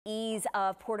ease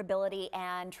of portability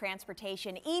and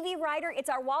transportation. EV Rider, it's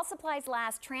our while supplies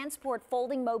last TranSport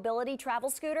folding mobility travel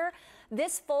scooter.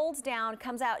 This folds down,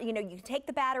 comes out, you can take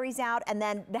the batteries out and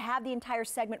then have the entire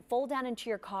segment fold down into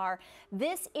your car.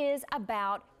 This is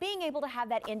about being able to have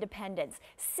that independence.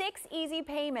 6 easy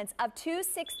payments of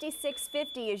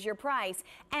 $266.50 is your price.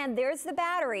 And there's the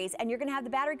batteries, and you're gonna have the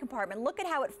battery compartment. Look at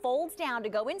how it folds down to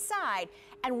go inside.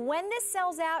 And when this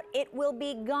sells out, it will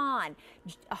be gone.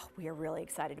 Oh, we are really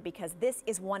excited because this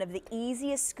is one of the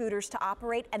easiest scooters to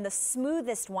operate and the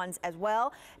smoothest ones as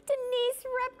well. Denise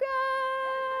Repko!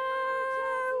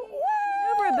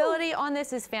 Maneuverability on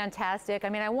this is fantastic. I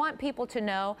mean, I want people to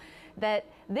know that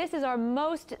this is our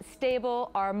most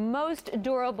stable, our most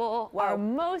durable, our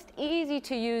most easy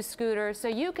to use scooter. So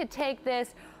you could take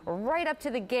this right up to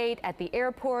the gate at the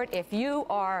airport if you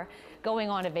are going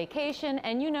on a vacation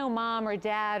and mom or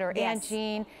dad or Aunt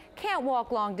Jean can't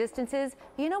walk long distances.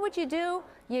 You know what you do?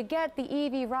 You get the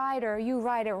EV Rider, you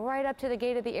ride it right up to the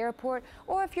gate of the airport,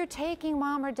 or if you're taking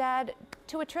mom or dad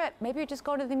to a trip, maybe you're just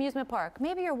going to the amusement park,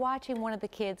 maybe you're watching one of the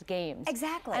kids' games.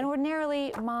 Exactly. And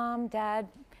ordinarily, mom, dad,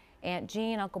 Aunt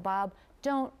Jean, Uncle Bob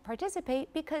don't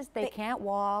participate because they can't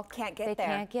walk, can't get they there.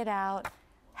 can't get out.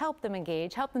 Help them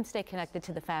engage, help them stay connected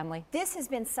to the family. This has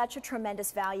been such a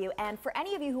tremendous value, and for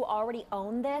any of you who already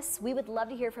own this, we would love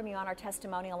to hear from you on our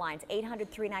testimonial lines,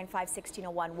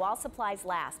 800-395-1601, while supplies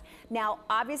last. Now,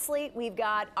 obviously, we've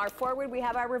got our forward, we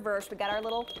have our reverse, we got our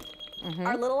little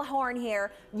horn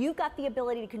here. You've got the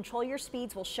ability to control your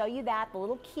speeds. We'll show you that, the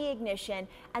little key ignition.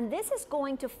 And this is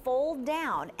going to fold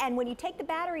down. And when you take the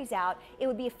batteries out, it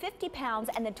would be 50 pounds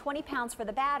and then 20 pounds for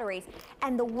the batteries.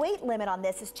 And the weight limit on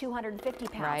this is 250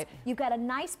 pounds. Right. You've got a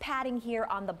nice padding here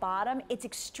on the bottom. It's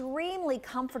extremely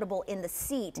comfortable in the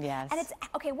seat. Yes. And it's,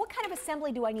 okay, what kind of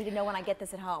assembly do I need to know when I get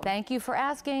this at home? Thank you for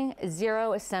asking.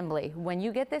 Zero assembly. When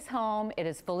you get this home, it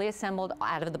is fully assembled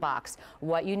out of the box.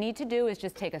 What you need to do is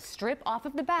just take a strip off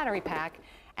of the battery pack,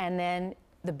 and then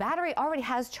the battery already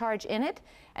has charge in it,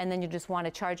 and then you just want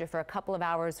to charge it for a couple of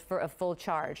hours for a full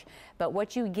charge. But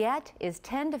what you get is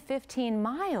 10 to 15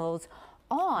 miles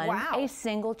on a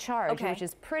single charge, which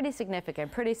is pretty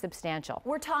significant, pretty substantial.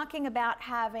 We're talking about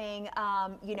having,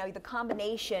 the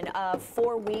combination of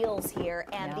 4 wheels here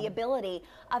and the ability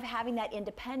of having that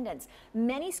independence.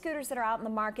 Many scooters that are out in the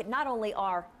market not only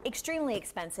are extremely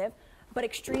expensive, but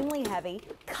extremely heavy,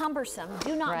 cumbersome,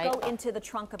 do not go into the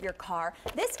trunk of your car.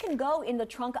 This can go in the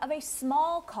trunk of a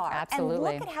small car. Absolutely.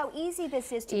 And look at how easy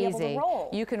this is to be able to roll.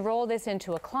 You can roll this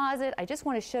into a closet. I just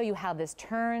want to show you how this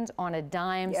turns on a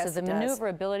dime. Yes, so the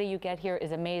maneuverability you get here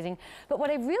is amazing. But what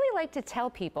I really like to tell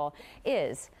people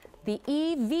is the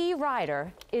EV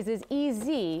Rider is as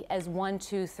easy as 1,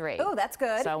 2, 3. Oh, that's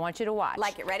good. So I want you to watch.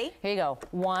 Like it, ready? Here you go.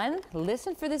 1,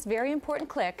 listen for this very important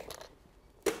click.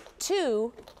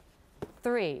 2,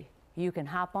 3, you can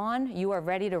hop on, you are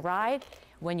ready to ride.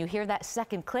 When you hear that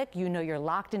second click, you know you're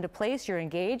locked into place, you're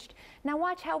engaged. Now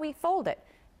watch how we fold it.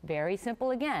 Very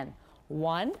simple again.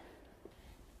 1,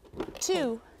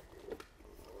 2,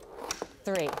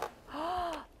 3.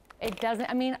 It doesn't,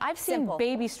 I mean, I've seen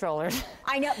baby strollers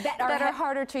I know that are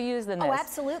harder to use than this. Oh,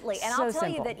 absolutely. And so I'll tell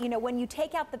simple. you that, when you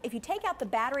take out if you take out the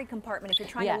battery compartment, if you're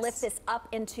trying to lift this up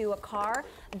into a car,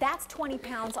 that's 20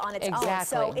 pounds on its own.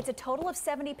 So it's a total of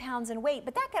 70 pounds in weight,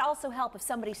 but that could also help if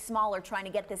somebody's smaller trying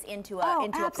to get this into a car.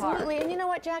 Absolutely. And you know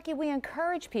what, Jackie, we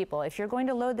encourage people, if you're going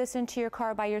to load this into your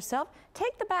car by yourself,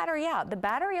 take the battery out. The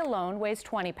battery alone weighs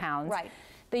 20 pounds. Right.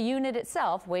 The unit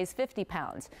itself weighs 50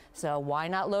 pounds, so why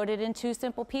not load it in 2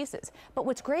 simple pieces? But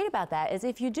what's great about that is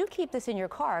if you do keep this in your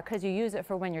car because you use it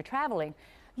for when you're traveling,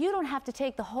 you don't have to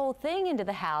take the whole thing into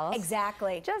the house.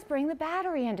 Exactly. Just bring the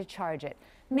battery in to charge it.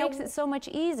 Makes it so much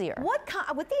easier.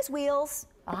 With these wheels,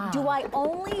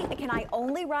 can I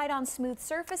only ride on smooth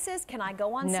surfaces? Can I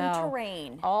go on some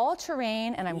terrain? All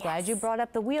terrain, and I'm glad you brought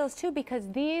up the wheels too,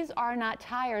 because these are not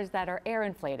tires that are air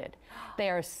inflated. They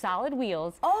are solid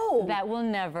wheels that will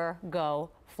never go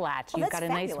flat. You've got a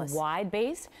nice wide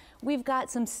base. We've got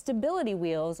some stability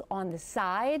wheels on the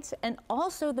sides and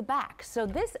also the back. So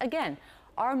this, again,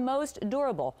 our most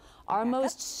durable, our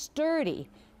most sturdy.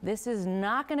 This is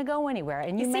not going to go anywhere.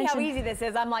 And you see how easy this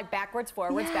is? I'm like backwards,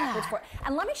 forwards, backwards, forwards.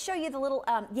 And let me show you the little,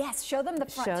 show them the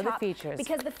front top. Show the features.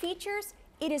 Because the features,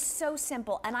 it is so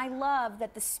simple. And I love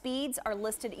that the speeds are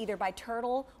listed either by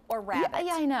turtle or rabbit.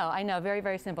 Yeah, I know. Very,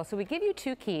 very simple. So we give you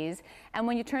 2 keys, and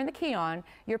when you turn the key on,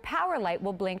 your power light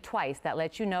will blink twice. That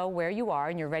lets you know where you are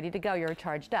and you're ready to go. You're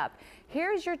charged up.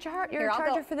 Here's your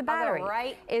charger for the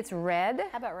battery. It's red.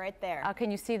 How about right there?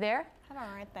 Can you see there? How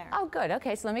about right there? Oh, good.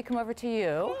 Okay, so let me come over to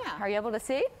you. Yeah. Are you able to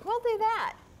see? We'll do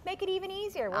that. make it even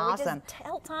easier. Where Awesome. we just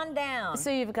tilt on down. So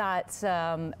you've got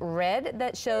some red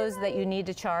that shows that you need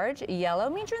to charge. Yellow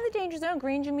means you're in the danger zone.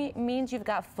 Green means you've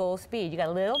got full speed. You got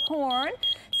a little horn.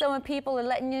 So when people are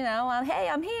letting you know, hey,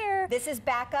 I'm here. This is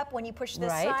back up when you push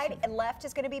this side, and left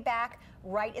is going to be back,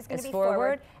 right is going to be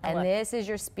forward. And this is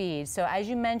your speed. So as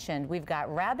you mentioned, we've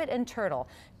got rabbit and turtle.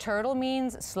 Turtle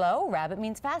means slow, rabbit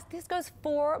means fast. This goes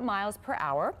 4 miles per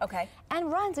hour. Okay.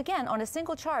 And runs, again, on a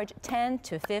single charge, 10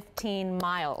 to 15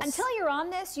 miles. Until you're on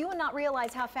this, you will not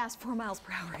realize how fast 4 miles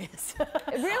per hour is.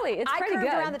 Really, it's pretty good.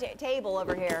 I curved around the table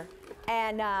over here,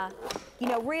 and you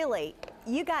know, really,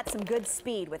 you got some good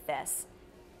speed with this.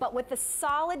 But with the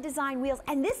solid design wheels,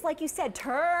 and this, like you said,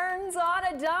 turns on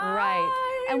a dime.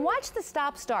 Right. And watch the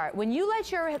stop-start. When you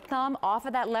let your thumb off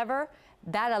of that lever,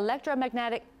 that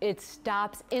electromagnetic, it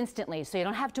stops instantly. So you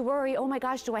don't have to worry, oh my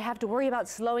gosh, do I have to worry about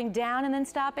slowing down and then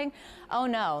stopping? Oh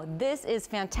no, this is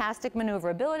fantastic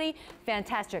maneuverability,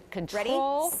 fantastic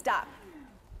control. Ready? Stop.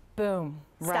 Boom.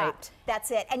 Right. Stopped. That's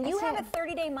it. And you have a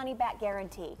 30-day money-back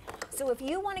guarantee. So if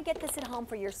you want to get this at home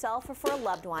for yourself or for a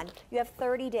loved one, you have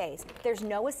 30 days. There's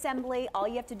no assembly. All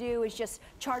you have to do is just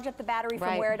charge up the battery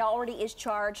from where it already is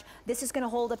charged. This is going to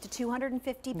hold up to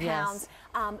 250 pounds.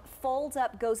 Folds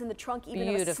up, goes in the trunk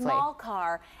even of a small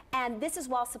car. And this is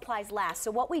while supplies last.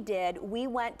 So what we did, we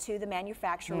went to the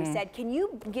manufacturer. We said, can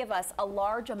you give us a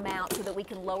large amount so that we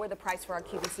can lower the price for our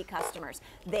QVC customers?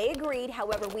 They agreed.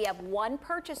 However, we have one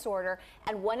purchase order,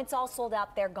 and when it's all sold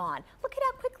out, they're gone. Look at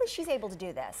how quickly she's able to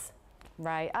do this.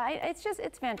 Right.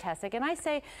 It's fantastic. And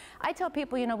I tell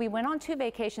people, you know, we went on 2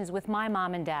 vacations with my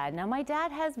mom and dad. Now, my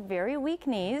dad has very weak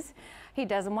knees. He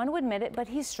doesn't want to admit it, but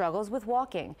he struggles with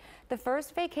walking. The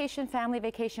first vacation, family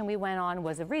vacation we went on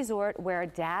was a resort where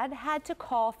Dad had to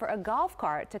call for a golf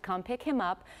cart to come pick him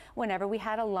up whenever we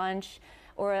had a lunch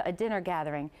or a dinner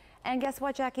gathering. And guess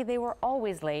what, Jackie? They were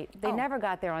always late. They never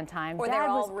got there on time. Or they're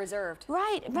all reserved.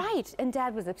 Right, right. And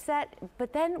Dad was upset.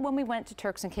 But then when we went to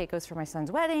Turks and Caicos for my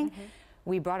son's wedding,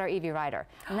 we brought our Eevee rider.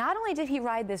 Not only did he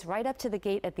ride this right up to the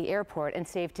gate at the airport and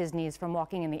saved his knees from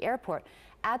walking in the airport,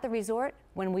 at the resort,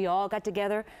 when we all got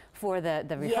together for the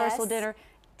rehearsal dinner,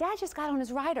 Dad just got on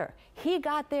his rider. He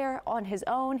got there on his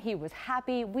own. He was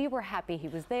happy. We were happy he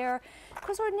was there.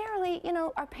 Because ordinarily, you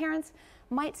know, our parents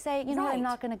might say, you know, I'm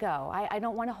not going to go. I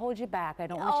don't want to hold you back. I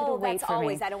don't want you to wait for me. That's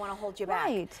always, I don't want to hold you back.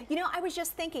 Right. You know, I was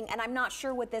just thinking, and I'm not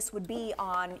sure what this would be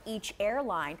on each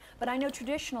airline, but I know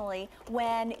traditionally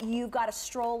when you've got a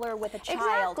stroller with a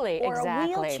child or a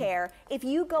wheelchair, if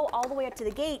you go all the way up to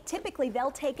the gate, typically they'll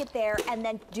take it there and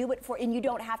then do it for, and you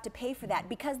don't have to pay for that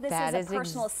because this is a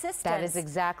personal assistance. That is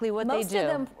exactly what they do. Most of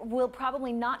them will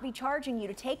probably not be charging you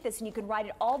to take this, and you can ride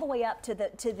it all the way up to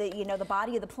the you know, the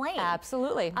body of the plane.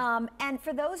 Absolutely. And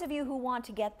for those of you who want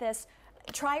to get this,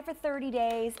 try it for 30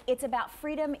 days. It's about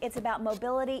freedom. It's about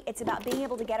mobility. It's about being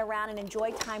able to get around and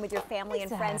enjoy time with your family and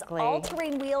friends.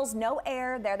 All-terrain wheels, no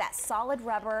air. They're that solid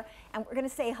rubber. And we're going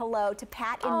to say hello to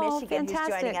Pat in Michigan who's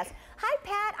joining us. Hi,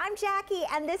 Pat. I'm Jackie,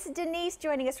 and this is Denise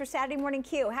joining us for Saturday Morning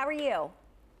Q. How are you?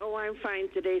 Oh, I'm fine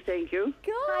today, thank you.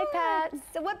 Good. Hi, Pat.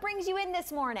 So what brings you in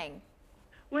this morning?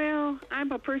 Well,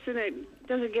 I'm a person that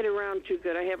doesn't get around too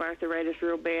good. I have arthritis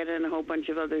real bad and a whole bunch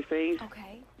of other things.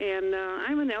 Okay. And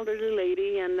I'm an elderly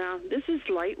lady, and this is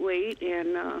lightweight.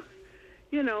 And,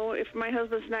 you know, if my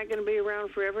husband's not going to be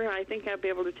around forever, I think I'll be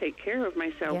able to take care of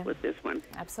myself with this one.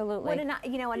 Absolutely. What a,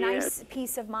 you know, a nice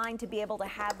peace of mind to be able to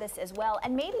have this as well.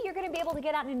 And maybe you're going to be able to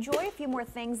get out and enjoy a few more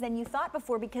things than you thought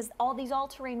before, because all these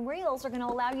all-terrain wheels are going to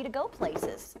allow you to go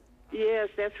places. Yes,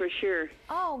 that's for sure.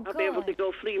 Oh, good. I'll be able to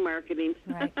go flea marketing.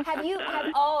 Right.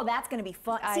 Oh, that's going to be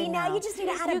fun. See, now you just need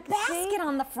to add a basket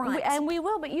on the front. And we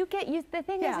will, but the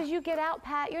thing is you get out,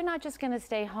 Pat, you're not just going to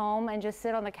stay home and just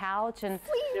sit on the couch and,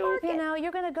 you know,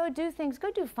 you're going to go do things, go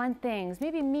do fun things,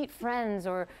 maybe meet friends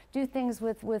or do things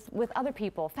with other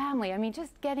people, family. I mean,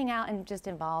 just getting out and just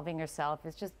involving yourself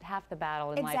is just half the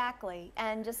battle in life. Exactly.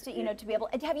 And just, to, you know, to be able,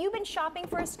 have you been shopping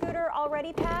for a scooter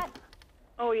already, Pat?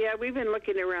 Oh yeah, we've been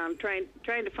looking around, trying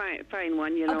to find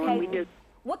one, you know, and we just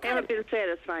haven't been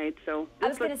satisfied. So I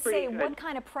was going to say, what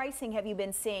kind of pricing have you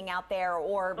been seeing out there,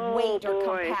 or weight or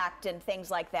compact and things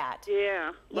like that?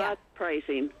 Yeah, lots of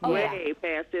pricing, way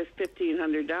past this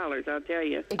 $1,500. I'll tell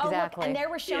you. Exactly. Oh, look, and there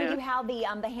we're showing you how the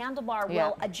handlebar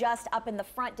will adjust up in the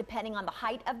front depending on the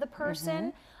height of the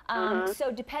person.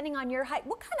 So depending on your height,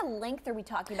 what kind of length are we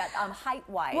talking about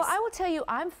height-wise? Well, I will tell you,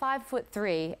 I'm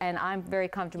 5'3", and I'm very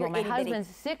comfortable. My husband's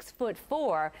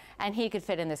 6'4", and he could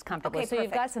fit in this comfortably. So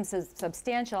you've got some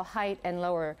substantial height and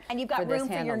lower. And you've got room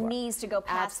for your knees to go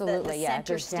past the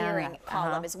center steering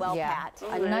column as well, Pat.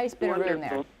 A nice bit of room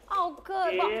there. Oh,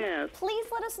 good. Well, Yes. please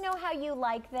let us know how you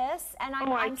like this. And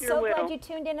Oh, I I'm sure so will. glad you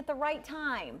tuned in at the right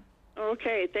time.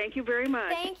 Okay, thank you very much.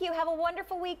 Thank you. Have a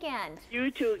wonderful weekend. You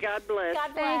too. God bless.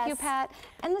 God bless. Thank you, Pat.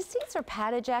 And the seats are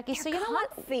padded, Jackie. They're so you know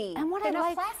comfy. what? And what They're I not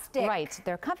like, plastic. right?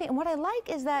 They're comfy. And what I like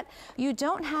is that you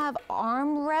don't have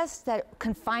armrests that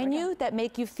confine you, that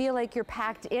make you feel like you're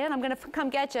packed in. I'm gonna come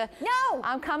get you. No.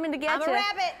 I'm coming to get I'm you. a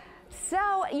rabbit.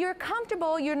 So you're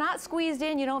comfortable, you're not squeezed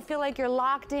in, you don't feel like you're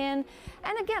locked in.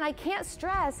 And again, I can't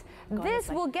stress, this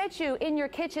will get you in your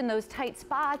kitchen, those tight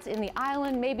spots in the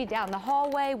island, maybe down the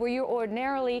hallway where you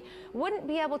ordinarily wouldn't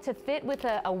be able to fit with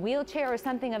a wheelchair or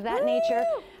something of that nature.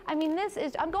 I mean,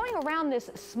 I'm going around this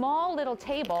small little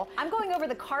table. I'm going over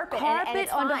the carpet. Carpet and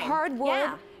it's onto fine. hardwood.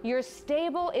 Yeah. You're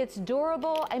stable, it's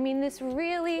durable. I mean, this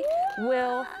really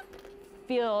will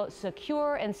feel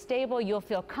secure and stable. You'll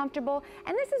feel comfortable.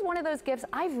 And this is one of those gifts,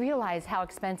 I've realized how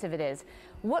expensive it is.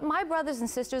 What my brothers and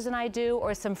sisters and I do,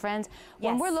 or some friends,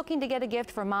 when we're looking to get a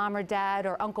gift for mom or dad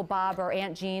or Uncle Bob or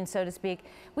Aunt Jean, so to speak,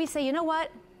 we say, you know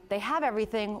what? They have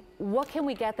everything. What can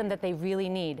we get them that they really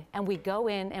need? And we go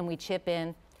in and we chip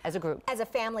in as a group. As a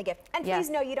family gift. And Yes. please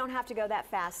know you don't have to go that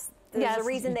fast. There's a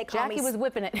reason they call me. Jackie was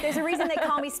whipping it. There's a reason they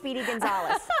call me Speedy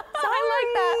Gonzalez. So I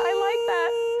like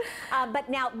that. But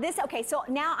now this, okay, so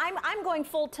now I'm going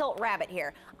full tilt rabbit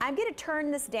here. I'm gonna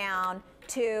turn this down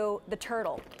to the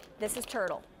turtle. This is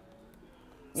turtle.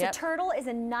 So Yep. turtle is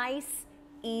a nice,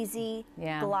 easy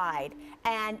Yeah. glide.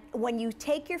 And when you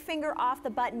take your finger off the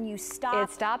button, you stop.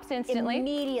 It stops instantly.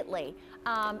 Immediately.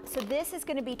 So this is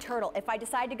gonna be turtle. If I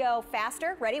decide to go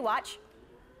faster, ready, watch.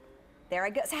 There I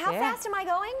go. So how fast am I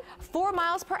going? 4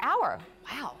 miles per hour.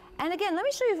 Wow. And again, let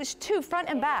me show you two, front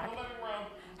and back.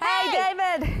 Hey,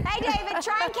 David. Hey, David,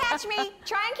 try and catch me.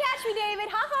 Try and catch me, David.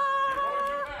 Ha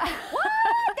ha. What?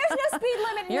 There's no speed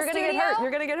limit in You're the gonna studio. get hurt.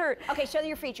 You're gonna get hurt. Okay, show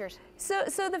your features. So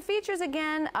the features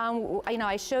again, you know,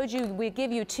 I showed you. We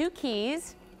give you 2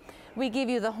 keys. We give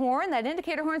you the horn, that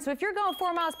indicator horn. So if you're going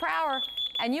 4 miles per hour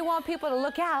and you want people to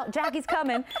look out, Jackie's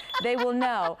coming, they will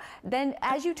know. Then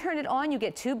as you turn it on, you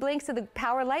get 2 blinks of the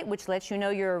power light, which lets you know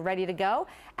you're ready to go.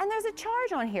 And there's a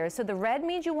charge on here. So the red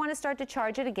means you want to start to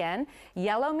charge it again.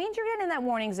 Yellow means you're getting in that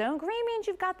warning zone. Green means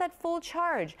you've got that full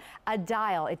charge. A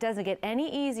dial. It doesn't get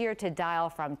any easier to dial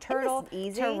from turtle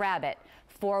to rabbit.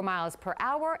 4 miles per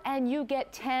hour, and you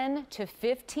get 10 to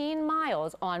 15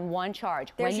 miles on one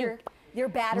charge. There's your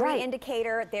battery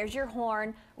indicator. There's your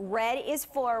horn. Red is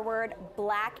forward.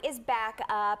 Black is back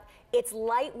up. It's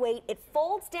lightweight. It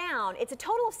folds down. It's a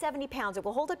total of 70 pounds. It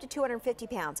will hold up to 250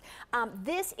 pounds.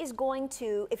 This is going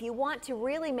to, if you want to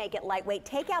really make it lightweight,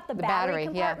 take out the battery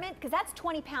compartment, because that's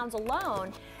 20 pounds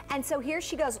alone. And so here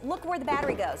she goes. Look where the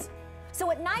battery goes. So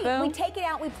at night, we take it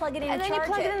out, we plug it in and then charge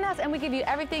you plug it in, and we give you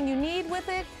everything you need with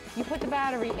it. You put the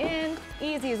battery in,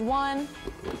 easy as 1,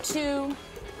 2,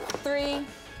 3.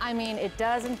 I mean, it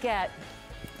doesn't get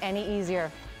any easier.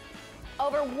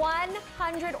 Over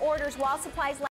 100 orders while supplies last.